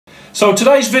So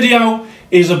today's video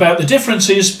is about the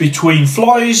differences between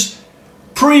Fly's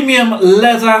premium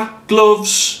leather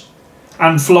gloves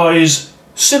and Fly's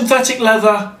synthetic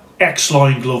leather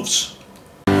X-line gloves.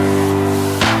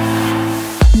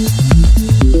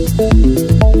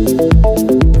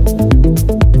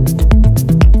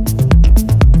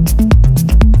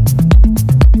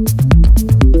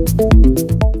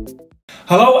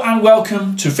 Hello and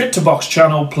welcome to Fit to Box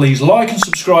channel. Please like and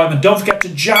subscribe and don't forget to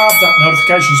jab that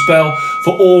notifications bell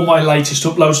for all my latest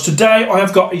uploads. Today I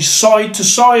have got a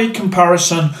side-to-side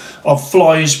comparison of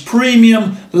Fly's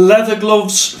premium leather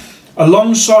gloves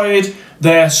alongside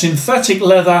their synthetic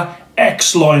leather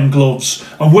X-line gloves,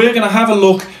 and we're going to have a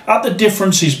look at the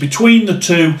differences between the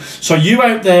two so you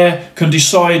out there can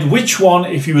decide which one,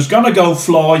 if you was going to go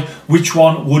Fly, which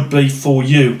one would be for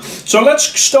you. So let's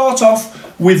start off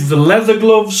with the leather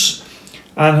gloves,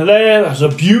 and there's a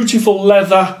beautiful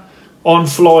leather on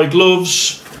Fly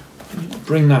gloves.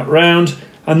 Bring that round,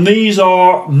 and these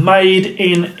are made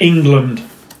in England,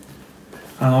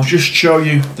 and I'll just show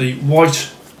you the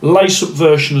white lace-up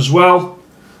version as well.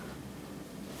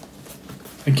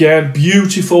 Again,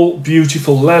 beautiful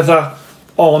leather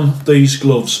on these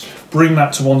gloves. Bring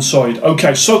that to one side.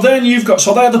 Okay, so then you've got,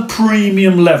 so they're the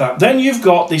premium leather. Then you've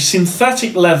got the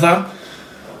synthetic leather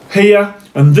here,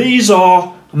 and these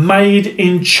are made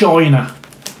in China.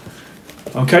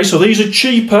 Okay, so these are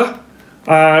cheaper,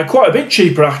 quite a bit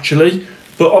cheaper actually,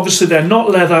 but obviously they're not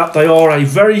leather, they are a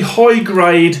very high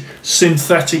grade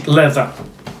synthetic leather.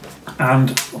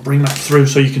 And I'll bring that through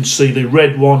so you can see the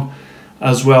red one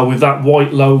as well with that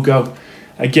white logo.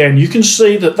 Again, you can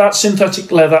see that that synthetic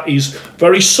leather is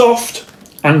very soft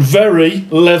and very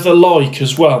leather-like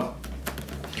as well.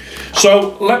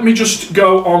 So let me just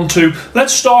go on to,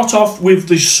 let's start off with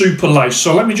the super lace.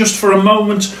 So let me just for a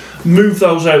moment move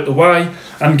those out the way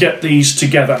and get these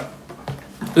together.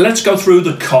 Let's go through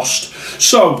the cost.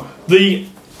 So the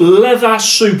leather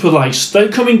super lace, they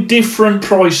come in different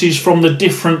prices from the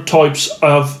different types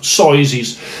of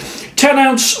sizes. 10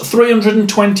 ounce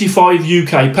 325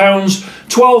 UK pounds,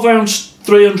 12 ounce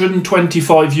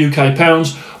 325 UK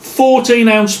pounds, 14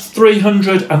 ounce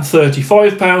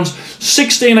 335 pounds,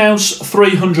 16 ounce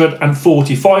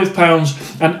 345 pounds,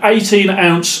 and 18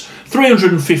 ounce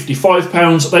 355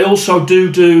 pounds. They also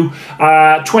do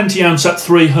 20 ounce at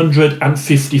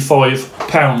 355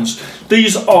 pounds.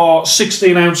 These are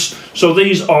 16 ounce, so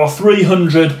these are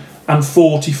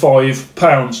 345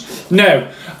 pounds. Now,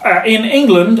 in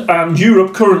England and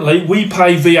Europe currently, we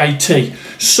pay VAT.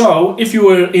 So if you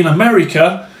were in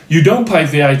America, you don't pay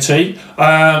VAT.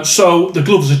 So the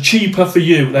gloves are cheaper for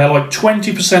you. They're like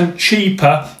 20%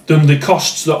 cheaper than the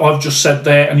costs that I've just said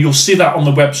there. And you'll see that on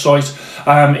the website.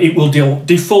 It will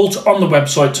default on the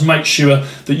website to make sure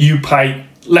that you pay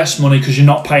less money because you're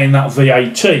not paying that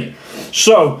VAT.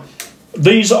 So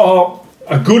these are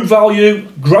a good value,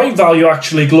 great value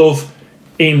actually, glove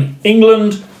in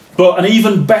England, but an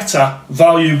even better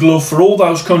value glove for all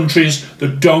those countries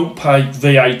that don't pay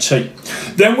VAT.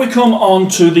 Then we come on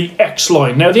to the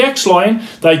X-line. Now the X-line,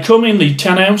 they come in the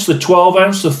 10 ounce, the 12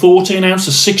 ounce, the 14 ounce,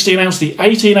 the 16 ounce, the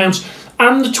 18 ounce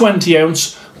and the 20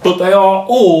 ounce, but they are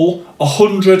all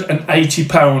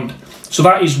 £180. So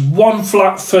that is one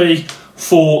flat fee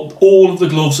for all of the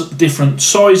gloves at the different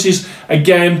sizes.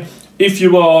 Again, if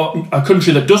you are a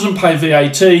country that doesn't pay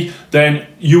VAT, then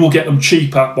you will get them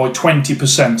cheaper by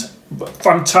 20%.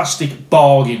 Fantastic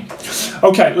bargain.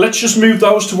 Okay, let's just move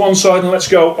those to one side and let's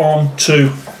go on to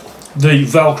the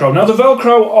Velcro. Now the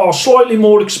Velcro are slightly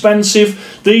more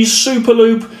expensive. These Super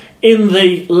Loop in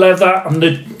the leather, and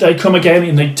they come again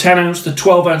in the 10 ounce, the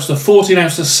 12 ounce, the 14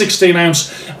 ounce, the 16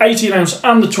 ounce, 18 ounce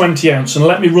and the 20 ounce. And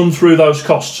let me run through those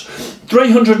costs.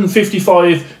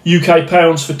 355 UK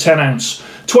pounds for 10 ounce.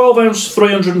 12 ounce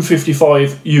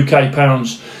 355 UK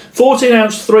pounds, 14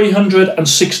 ounce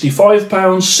 365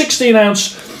 pounds, 16 ounce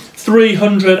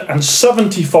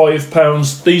 375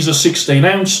 pounds, these are 16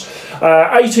 ounce,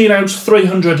 18 ounce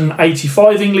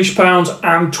 385 English pounds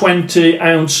and 20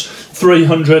 ounce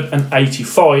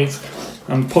 385.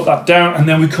 And put that down, and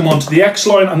then we come on to the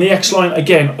X-line, and the X-line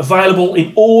again available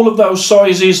in all of those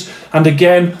sizes, and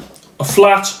again a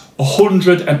flat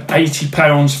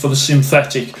 £180 for the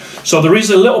synthetic. So there is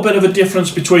a little bit of a difference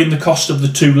between the cost of the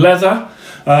two leather,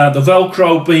 the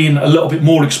Velcro being a little bit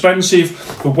more expensive,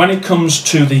 but when it comes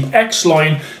to the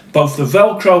X-line, both the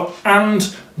Velcro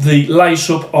and the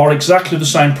lace-up are exactly the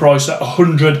same price at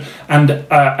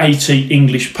 180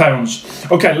 English pounds.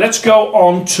 Okay, let's go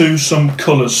on to some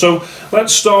colours. So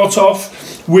let's start off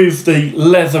with the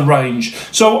leather range.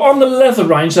 So on the leather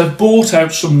range, they've brought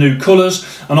out some new colours,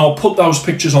 and I'll put those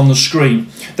pictures on the screen.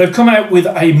 They've come out with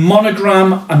a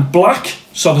monogram and black,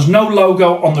 so there's no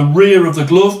logo on the rear of the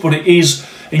glove, but it is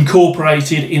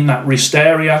incorporated in that wrist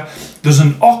area. There's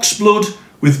an oxblood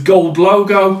with gold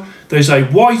logo. There's a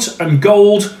white and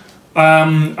gold,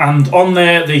 and on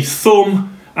there the thumb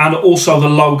and also the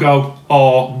logo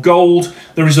are gold.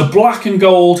 There is a black and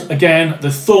gold, again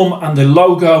the thumb and the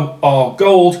logo are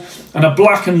gold, and a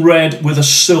black and red with a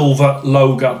silver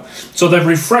logo. So they've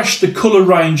refreshed the colour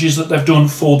ranges that they've done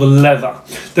for the leather.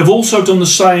 They've also done the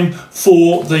same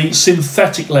for the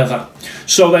synthetic leather.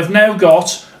 So they've now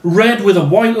got red with a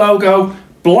white logo,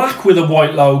 black with a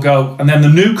white logo, and then the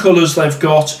new colours they've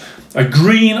got a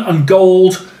green and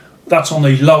gold, that's on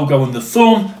the logo and the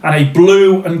thumb, and a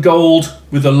blue and gold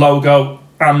with the logo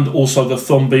and also the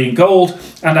thumb being gold,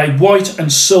 and a white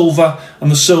and silver,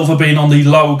 and the silver being on the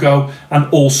logo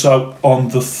and also on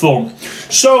the thumb.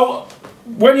 So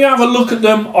when you have a look at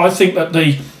them, I think that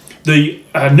the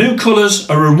new colours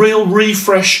are a real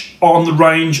refresh on the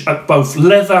range at both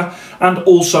leather and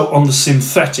also on the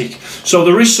synthetic. So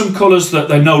there is some colours that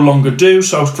they no longer do.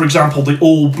 So for example, the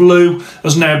all blue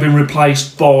has now been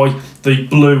replaced by the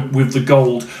blue with the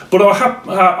gold. But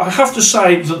I have to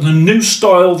say that the new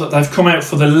style that they've come out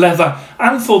for the leather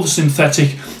and for the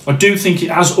synthetic, I do think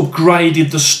it has upgraded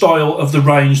the style of the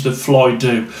range that Fly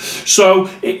do. So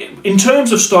in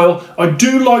terms of style, I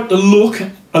do like the look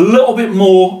a little bit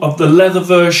more of the leather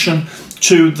version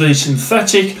to the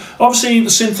synthetic. Obviously the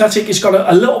synthetic has got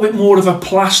a little bit more of a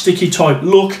plasticky type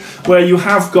look, where you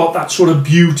have got that sort of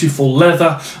beautiful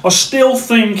leather. I still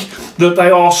think that they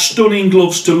are stunning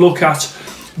gloves to look at.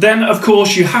 Then of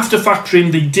course you have to factor in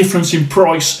the difference in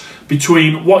price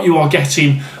between what you are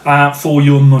getting for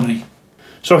your money.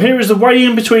 So here is the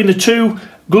weigh-in between the two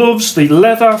gloves, the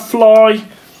leather Fly.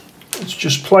 Let's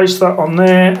just place that on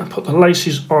there and put the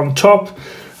laces on top,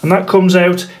 and that comes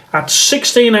out at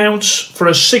 16 ounce for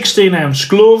a 16 ounce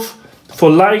glove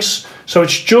for lace. So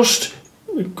it's just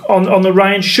on the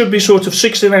range, should be sort of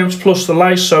 16 ounce plus the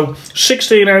lace. So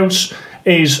 16 ounce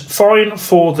is fine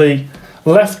for the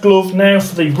left glove. Now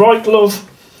for the right glove,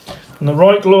 and the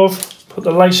right glove, put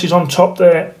the laces on top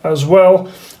there as well,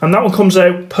 and that one comes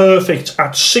out perfect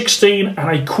at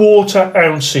 16¼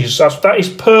 ounces. That is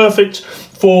perfect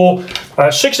for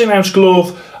a 16 ounce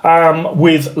glove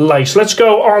with lace. Let's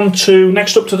go on to,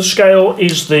 next up to the scale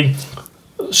is the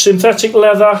synthetic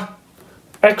leather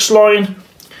X-line,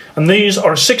 and these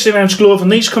are a 16 ounce glove,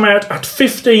 and these come out at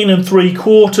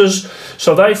 15¾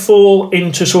 so they fall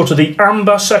into sort of the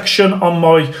amber section on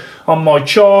my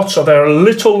chart, so they're a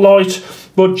little light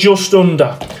but just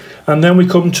under. And then we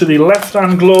come to the left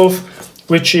hand glove,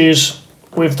 which is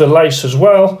with the lace as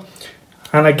well,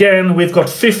 and again we've got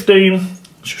 15,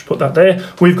 let's just put that there,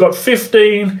 we've got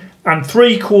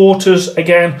 15¾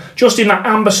 again, just in that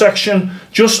amber section,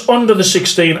 just under the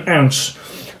 16 ounce.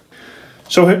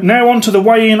 So now on to the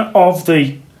weigh-in of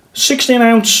the 16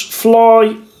 ounce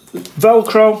Fly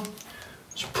Velcro.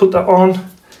 Let's put that on,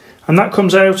 and that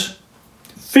comes out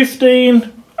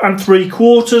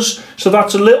 15¾ so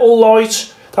that's a little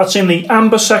light. That's in the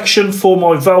amber section for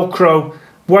my Velcro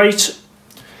weight.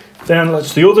 Then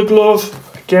let's the other glove,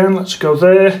 again let's go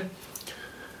there,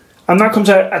 and that comes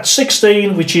out at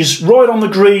 16, which is right on the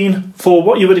green for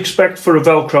what you would expect for a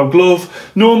Velcro glove.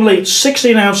 Normally it's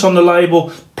 16 ounce on the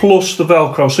label plus the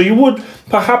Velcro, so you would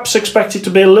perhaps expect it to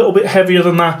be a little bit heavier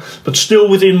than that, but still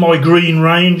within my green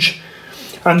range.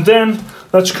 And then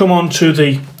let's come on to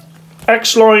the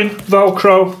X-line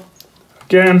Velcro.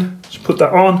 Again, let's put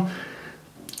that on.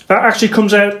 That actually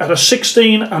comes out at a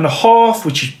 16½,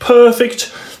 which is perfect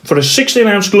for a 16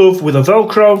 ounce glove with a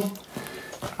Velcro.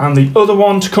 And the other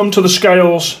one to come to the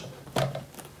scales,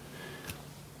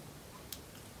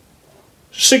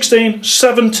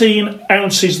 17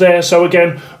 ounces there. So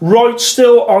again, right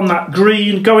still on that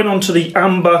green, going on to the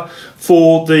amber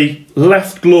for the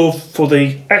left glove for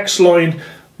the X-line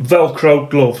Velcro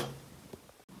glove.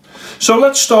 So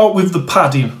let's start with the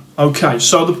padding. Okay,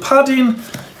 so the padding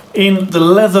in the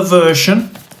leather version,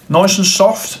 nice and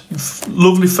soft,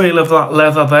 lovely feel of that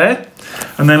leather there.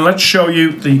 And then let's show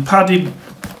you the padding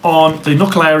on the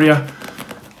knuckle area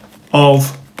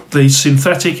of the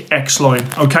synthetic X-line.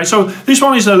 Okay, so this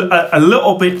one is a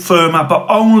little bit firmer, but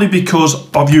only because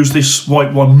I've used this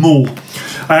white one more.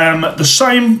 The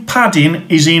same padding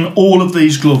is in all of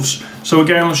these gloves. So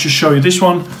again, let's just show you this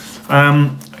one.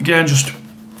 Again, just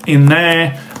in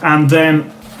there, and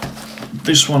then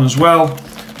this one as well.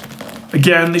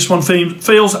 Again, this one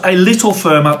feels a little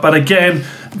firmer, but again,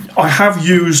 I have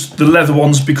used the leather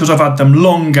ones because I've had them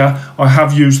longer. I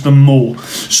have used them more.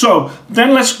 So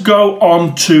then let's go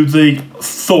on to the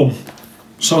thumb.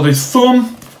 So the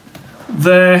thumb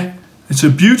there, it's a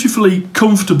beautifully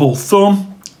comfortable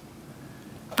thumb.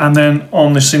 And then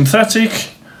on the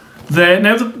synthetic there,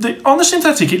 now on the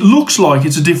synthetic it looks like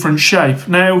it's a different shape.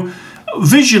 Now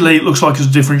visually it looks like it's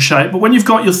a different shape, but when you've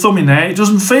got your thumb in there it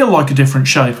doesn't feel like a different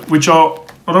shape, which I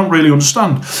don't really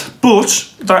understand.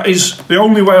 But that is the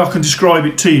only way I can describe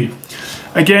it to you.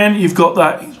 Again, you've got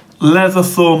that leather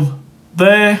thumb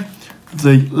there,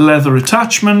 the leather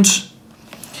attachment,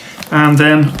 and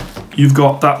then you've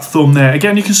got that thumb there.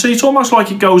 Again, you can see it's almost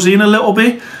like it goes in a little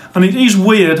bit, and it is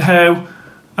weird how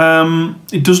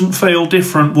it doesn't feel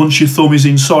different once your thumb is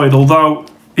inside, although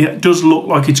it does look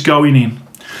like it's going in.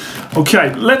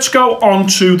 Okay, let's go on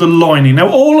to the lining. Now,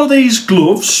 all of these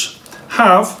gloves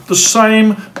have the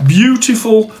same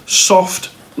beautiful soft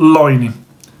lining.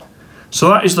 So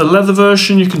that is the leather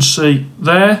version, you can see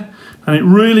there, and it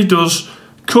really does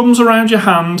comes around your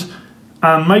hand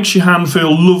and makes your hand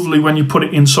feel lovely when you put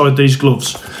it inside these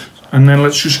gloves. And then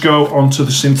let's just go on to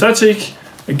the synthetic.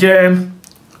 Again,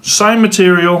 same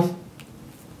material,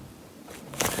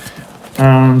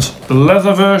 and the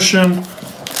leather version,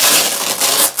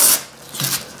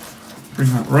 bring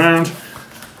that round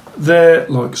there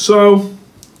like so,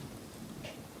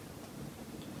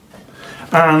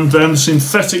 and then the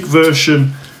synthetic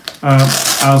version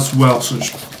as well. So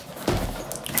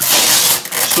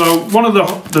one of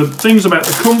the things about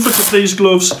the comfort of these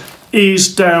gloves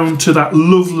is down to that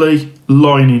lovely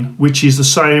lining, which is the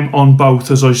same on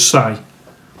both, as I say.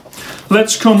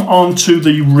 Let's come on to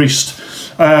the wrist.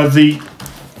 The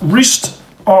wrist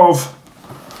of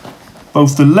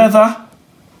both the leather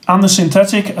and the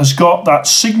synthetic has got that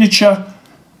signature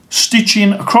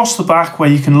stitching across the back where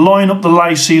you can line up the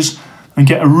laces and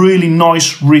get a really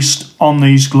nice wrist on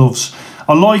these gloves.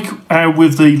 I like how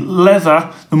with the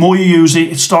leather, the more you use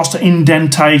it, it starts to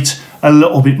indentate a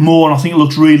little bit more, and I think it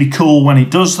looks really cool when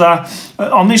it does that.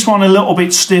 On this one, a little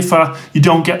bit stiffer, you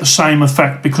don't get the same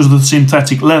effect because of the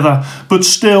synthetic leather, but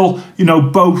still, you know,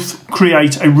 both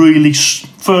create a really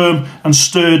firm and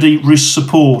sturdy wrist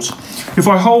support. If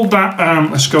I hold that,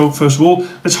 let's go first of all,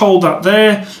 let's hold that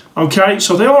there. Okay,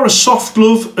 so they are a soft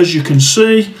glove, as you can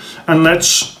see, and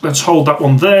let's hold that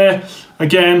one there.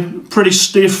 Again, pretty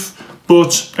stiff,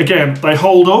 but again, they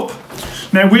hold up.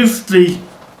 Now with the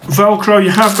Velcro,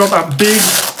 you have got that big,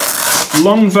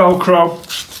 long Velcro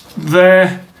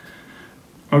there.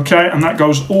 Okay, and that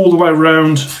goes all the way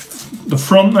around the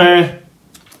front there.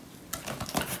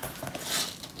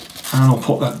 And I'll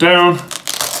put that down.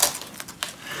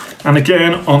 And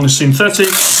again, on the synthetic,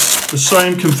 the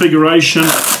same configuration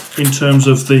in terms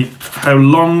of how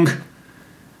long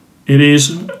it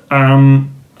is. And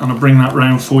I'll bring that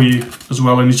round for you as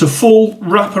well. And it's a full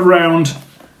wrap-around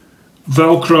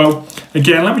Velcro.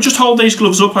 Again, let me just hold these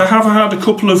gloves up. I have had a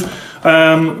couple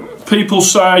of people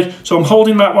say, so I'm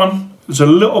holding that one, there's a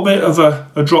little bit of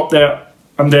a drop there,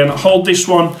 and then I hold this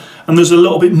one, and there's a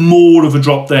little bit more of a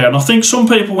drop there. And I think some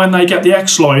people, when they get the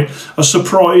X-line, are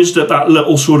surprised at that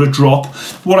little sort of drop.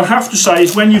 What I have to say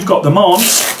is when you've got them on,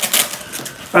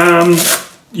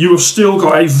 you have still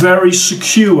got a very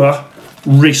secure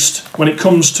wrist. When it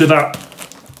comes to that,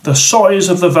 the size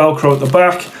of the Velcro at the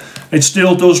back, it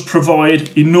still does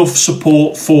provide enough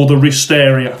support for the wrist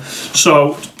area.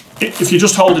 So if you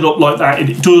just hold it up like that,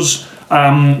 it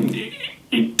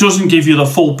doesn't give you the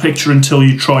full picture until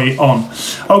you try it on.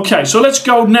 Okay, so let's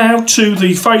go now to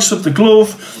the face of the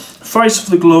glove. Face of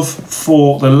the glove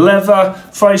for the leather,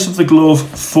 face of the glove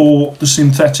for the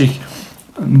synthetic.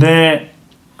 And there,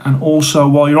 and also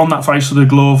while you're on that face of the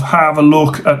glove, have a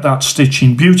look at that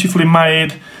stitching. Beautifully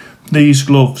made, these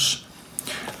gloves.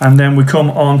 And then we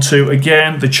come on to,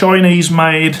 again, the Chinese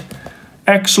made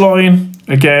X-line.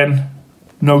 Again,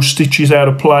 no stitches out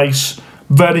of place.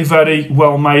 Very, very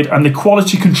well made. And the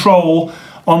quality control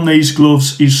on these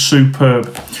gloves is superb.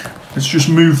 Let's just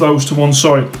move those to one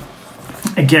side.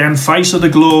 Again, face of the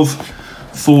glove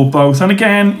for both. And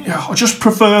again, I just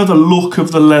prefer the look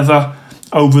of the leather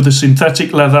over the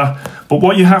synthetic leather. But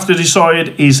what you have to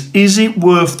decide is it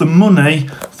worth the money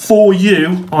for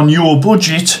you on your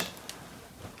budget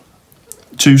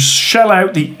to shell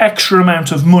out the extra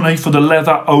amount of money for the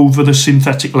leather over the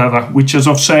synthetic leather, which, as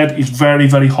I've said, is very,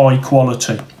 very high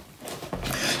quality.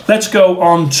 Let's go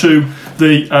on to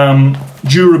the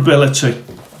durability.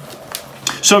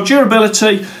 So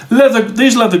durability,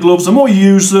 these leather gloves, the more you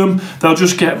use them, they'll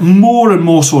just get more and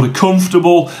more sort of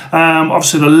comfortable.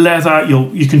 Obviously the leather,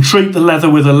 you can treat the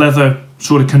leather with a leather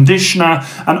sort of conditioner,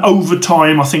 and over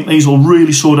time I think these will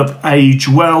really sort of age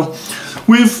well.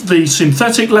 With the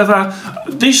synthetic leather,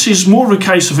 this is more of a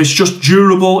case of it's just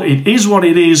durable. It is what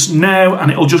it is now,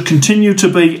 and it'll just continue to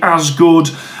be as good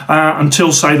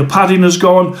until, say, the padding has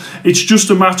gone. It's just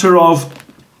a matter of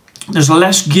there's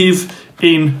less give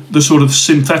in the sort of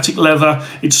synthetic leather.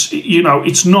 It's, you know,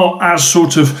 it's not as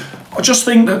sort of, I just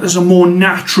think that there's a more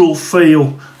natural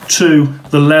feel to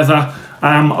the leather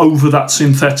over that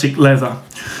synthetic leather.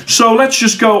 So let's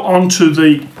just go on to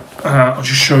the, I'll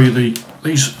just show you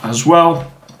these as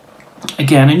well.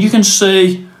 Again, and you can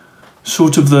see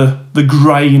sort of the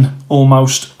grain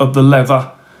almost of the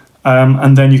leather.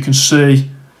 And then you can see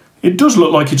it does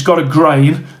look like it's got a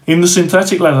grain in the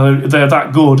synthetic leather. They're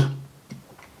that good.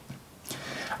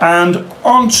 And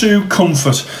on to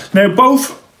comfort. Now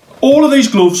all of these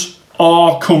gloves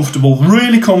are comfortable,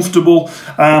 really comfortable.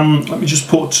 Let me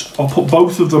just I'll put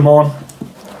both of them on.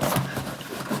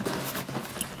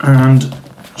 And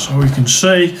so you can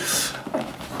see,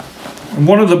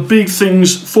 one of the big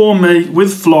things for me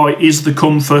with Fly is the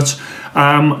comfort.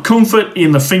 Comfort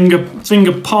in the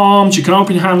finger palms. You can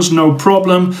open your hands, no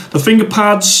problem. The finger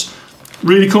pads,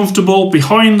 really comfortable.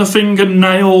 Behind the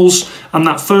fingernails and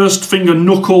that first finger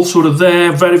knuckle sort of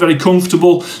there, very, very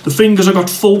comfortable. The fingers have got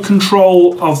full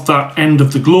control of that end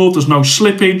of the glove. There's no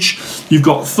slippage. You've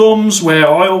got thumbs where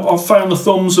I've found the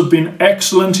thumbs have been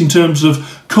excellent in terms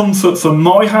of comfort for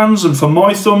my hands and for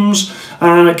my thumbs.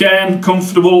 And again,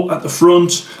 comfortable at the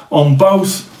front on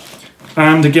both.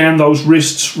 And again, those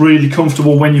wrists really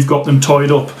comfortable when you've got them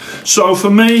tied up. So for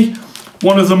me,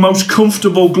 one of the most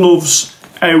comfortable gloves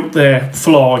out there,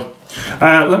 Fly.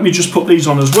 Let me just put these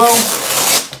on as well.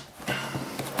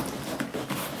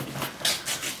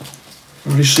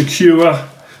 Very secure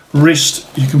wrist,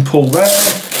 you can pull there,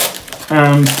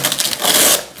 and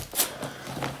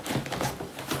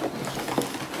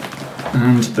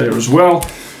there as well.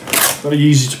 Very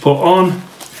easy to put on.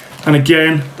 And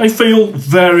again, they feel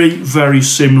very, very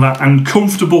similar and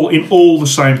comfortable in all the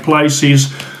same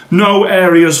places. No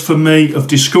areas for me of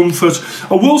discomfort.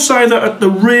 I will say that at the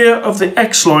rear of the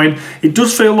X-Line, it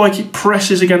does feel like it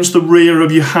presses against the rear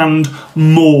of your hand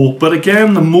more. But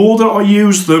again, the more that I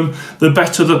use them, the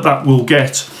better that will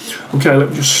get. Okay, let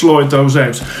me just slide those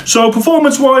out. So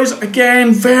performance-wise,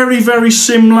 again, very, very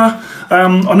similar.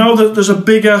 I know that there's a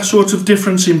bigger sort of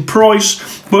difference in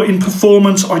price, but in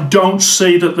performance, I don't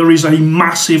see that there is a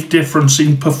massive difference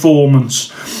in performance.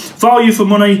 Value for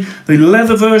money, the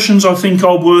leather versions I think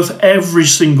are worth every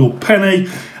single penny,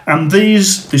 and the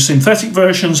synthetic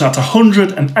versions at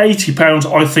 £180,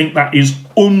 I think that is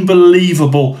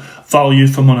unbelievable value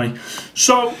for money.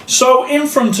 So in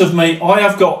front of me, I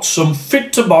have got some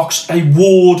Fit to Box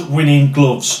award-winning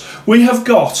gloves. We have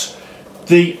got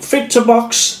the Fit to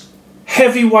Box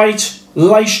Heavyweight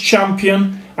Lace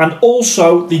Champion, and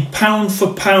also the pound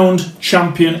for pound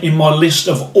champion in my list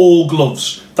of all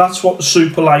gloves. That's what the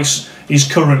Super Lace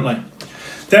is currently.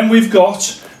 Then we've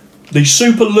got the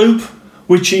Super Loop,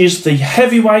 which is the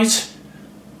heavyweight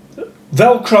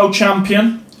Velcro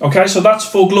champion. Okay, so that's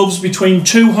for gloves between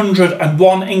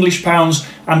 201 English pounds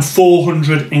and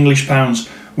 400 English pounds.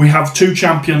 We have two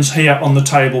champions here on the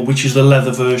table, which is the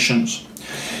leather versions.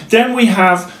 Then we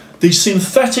have the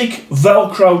synthetic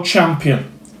Velcro champion.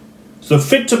 The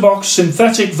Fit to Box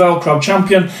synthetic Velcro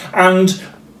champion, and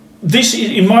this,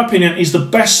 in my opinion, is the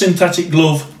best synthetic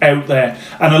glove out there.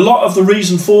 And a lot of the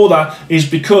reason for that is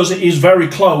because it is very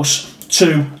close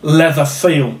to leather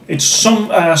feel. It's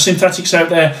some synthetics out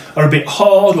there are a bit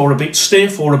hard or a bit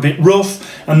stiff or a bit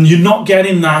rough, and you're not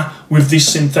getting that with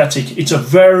this synthetic. It's a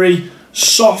very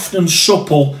soft and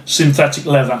supple synthetic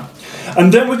leather.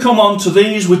 And then we come on to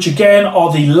these, which again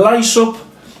are the lace-up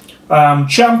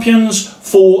champions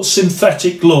for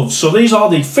synthetic gloves. So these are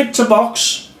the Fit to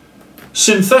Box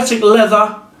synthetic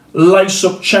leather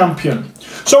lace-up champion.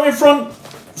 So in front,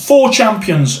 4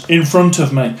 champions in front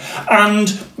of me. And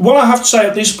what I have to say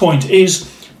at this point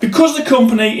is, because the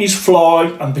company is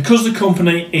Fly and because the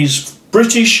company is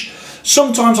British,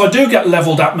 sometimes I do get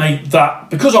levelled at me that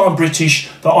because I'm British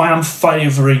that I am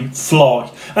favouring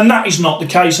Fly, and that is not the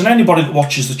case. And anybody that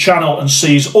watches the channel and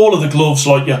sees all of the gloves,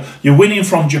 like your Winning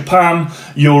from Japan,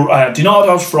 your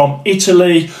Dinados from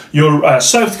Italy, your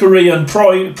South Korean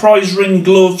prize ring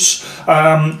gloves,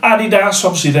 Adidas,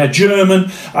 obviously they're German,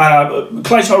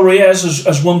 Clayton Reyes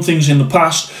has won things in the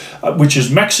past, which is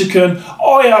Mexican.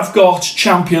 I have got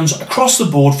champions across the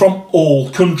board from all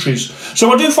countries.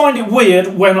 So I do find it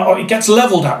weird when it gets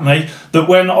levelled at me that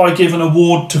when I give an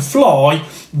award to Fly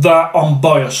that I'm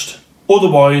biased.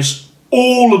 Otherwise,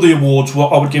 all of the awards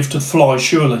I would give to Fly,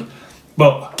 surely.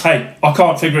 But hey, I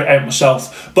can't figure it out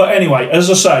myself. But anyway, as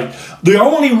I say, the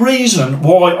only reason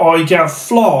why I give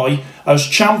Fly as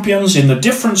champions in the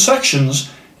different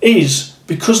sections is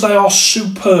because they are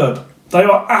superb. They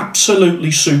are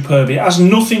absolutely superb. It has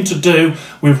nothing to do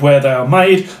with where they are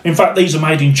made. In fact, these are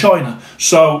made in China.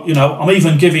 So, you know, I'm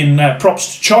even giving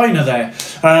props to China there.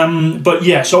 But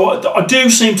yeah, so I do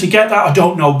seem to get that. I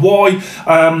don't know why.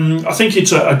 I think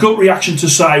it's a gut reaction to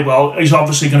say, well, he's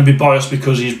obviously going to be biased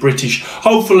because he's British.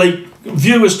 Hopefully,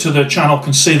 viewers to the channel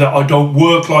can see that I don't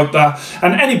work like that,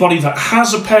 and anybody that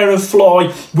has a pair of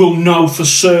Fly will know for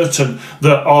certain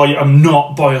that I am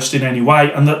not biased in any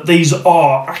way and that these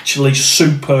are actually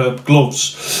superb gloves.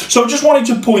 So I just wanted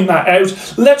to point that out.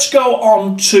 Let's go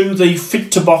on to the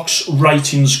Fit to Box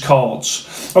ratings cards.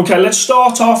 Okay, let's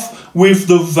start off with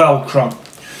the Velcro.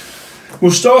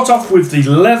 We'll start off with the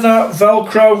leather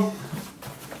Velcro,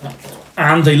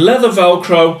 and the leather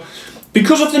Velcro,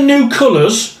 because of the new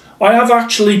colours, I have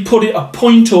actually put it a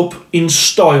point up in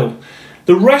style.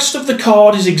 The rest of the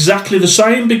card is exactly the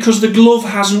same because the glove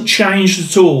hasn't changed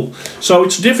at all. So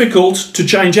it's difficult to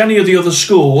change any of the other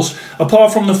scores,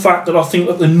 apart from the fact that I think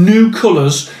that the new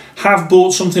colours have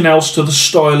brought something else to the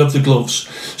style of the gloves.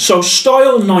 So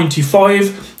style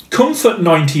 95, comfort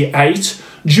 98,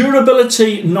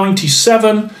 durability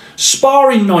 97,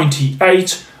 sparring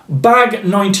 98, bag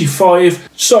 95,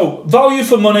 so value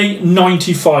for money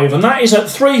 95, and that is at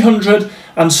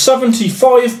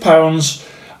 £375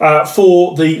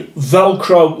 for the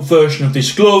Velcro version of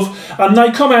this glove, and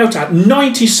they come out at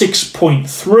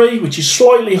 96.3, which is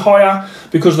slightly higher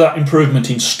because of that improvement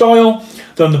in style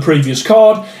than the previous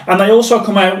card, and they also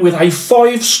come out with a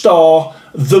 5-star,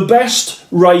 the best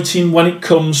rating when it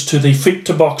comes to the Fit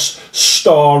to Box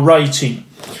star rating.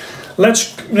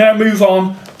 Let's now move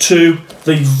on to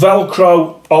the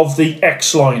Velcro of the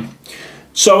X line.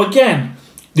 So again,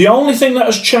 the only thing that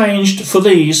has changed for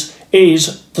these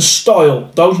is the style.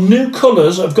 Those new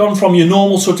colours have gone from your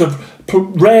normal sort of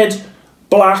red,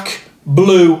 black,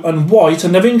 blue and white,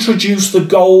 and they've introduced the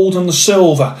gold and the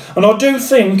silver. And I do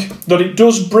think that it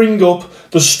does bring up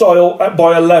the style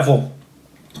by a level.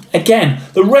 Again,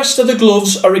 the rest of the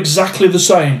gloves are exactly the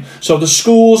same. So the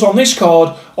scores on this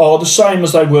card are the same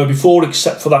as they were before,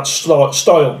 except for that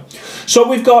style. So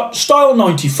we've got style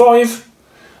 95,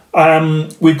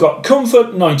 we've got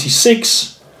comfort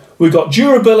 96, we've got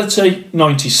durability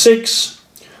 96,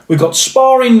 we've got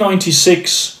sparring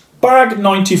 96, bag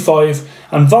 95,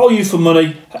 and value for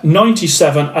money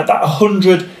 97 at that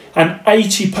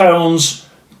 £180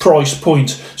 price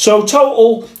point. So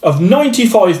total of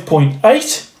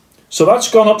 95.8. So that's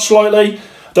gone up slightly.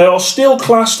 They are still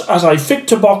classed as a Fit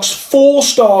to Box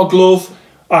 4-star glove,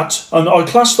 and I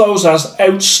class those as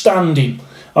outstanding.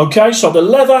 Okay, so the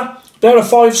leather, they're a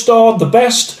 5-star, the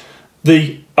best.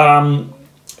 The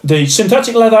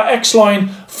synthetic leather X line,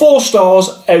 4 stars,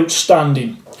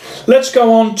 outstanding. Let's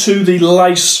go on to the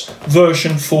lace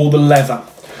version for the leather.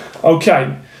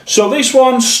 Okay, so this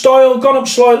one, style gone up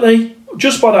slightly,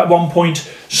 just by that 1 point.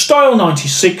 Style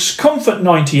 96, comfort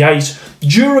 98,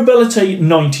 durability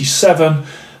 97,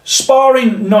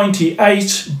 sparring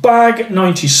 98, bag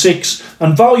 96,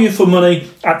 and value for money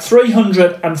at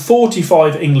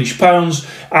 345 English pounds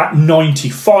at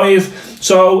 95.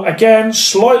 So again,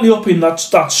 slightly up in that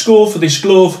score for this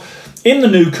glove in the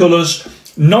new colours,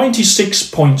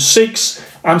 96.6,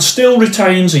 and still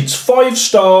retains its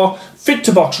 5-star Fit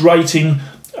to Box rating,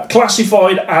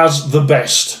 classified as the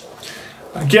best.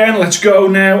 Again, let's go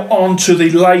now on to the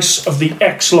lace of the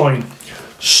X line.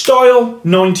 Style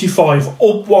 95,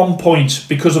 up 1 point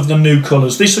because of the new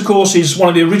colours. This, of course, is one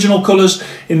of the original colours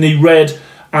in the red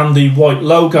and the white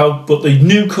logo, but the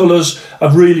new colours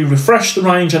have really refreshed the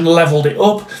range and levelled it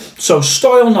up. So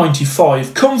style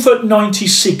 95, comfort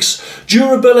 96,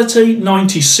 durability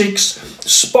 96,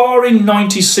 sparring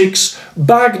 96,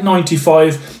 bag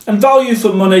 95, and value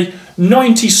for money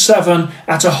 97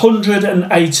 at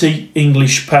 180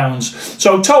 English pounds.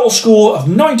 So total score of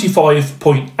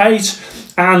 95.8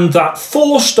 and that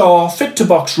 4-star Fit to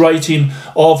Box rating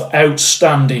of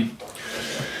outstanding.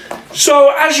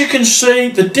 So as you can see,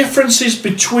 the differences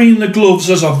between the gloves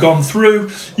as I've gone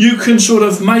through, you can sort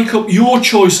of make up your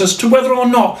choice as to whether or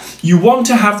not you want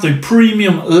to have the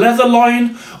premium leather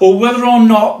line or whether or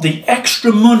not the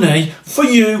extra money for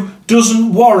you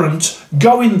doesn't warrant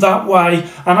going that way,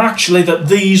 and actually that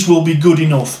these will be good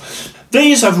enough.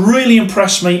 These have really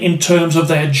impressed me in terms of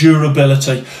their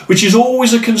durability, which is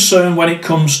always a concern when it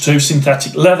comes to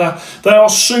synthetic leather. They are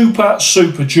super,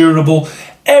 super durable.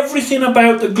 Everything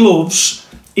about the gloves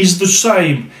is the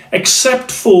same,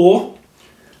 except for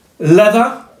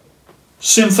leather,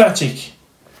 synthetic.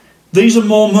 These are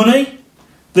more money,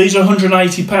 these are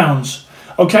 £180.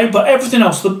 Okay, but everything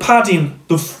else, the padding,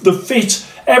 the fit,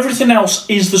 everything else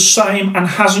is the same and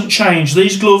hasn't changed.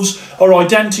 These gloves are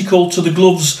identical to the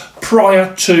gloves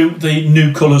prior to the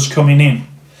new colours coming in.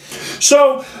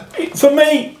 So, for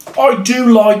me, I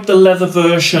do like the leather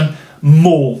version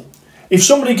more. If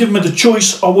somebody gave me the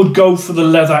choice, I would go for the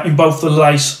leather in both the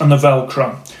lace and the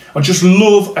Velcro. I just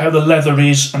love how the leather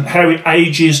is and how it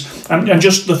ages and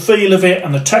just the feel of it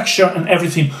and the texture and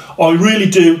everything. I really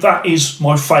do. That is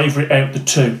my favourite out of the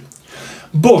two.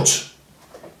 But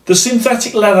the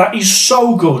synthetic leather is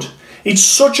so good. It's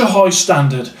such a high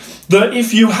standard that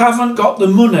if you haven't got the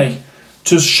money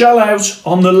to shell out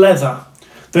on the leather,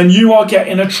 then you are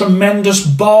getting a tremendous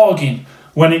bargain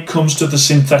when it comes to the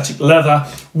synthetic leather,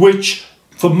 which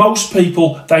for most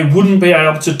people, they wouldn't be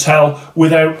able to tell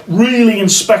without really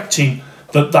inspecting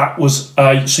that that was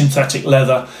a synthetic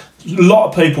leather. A lot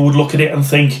of people would look at it and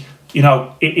think, you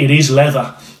know, it is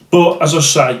leather. But as I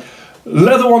say,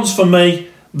 leather ones for me,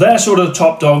 they're sort of the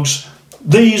top dogs.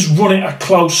 These run it a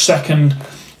close second.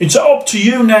 It's up to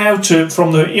you now,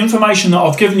 from the information that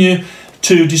I've given you,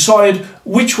 to decide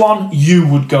which one you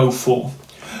would go for.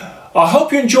 I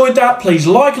hope you enjoyed that. Please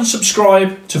like and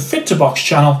subscribe to Fit to Box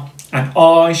channel, and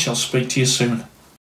I shall speak to you soon.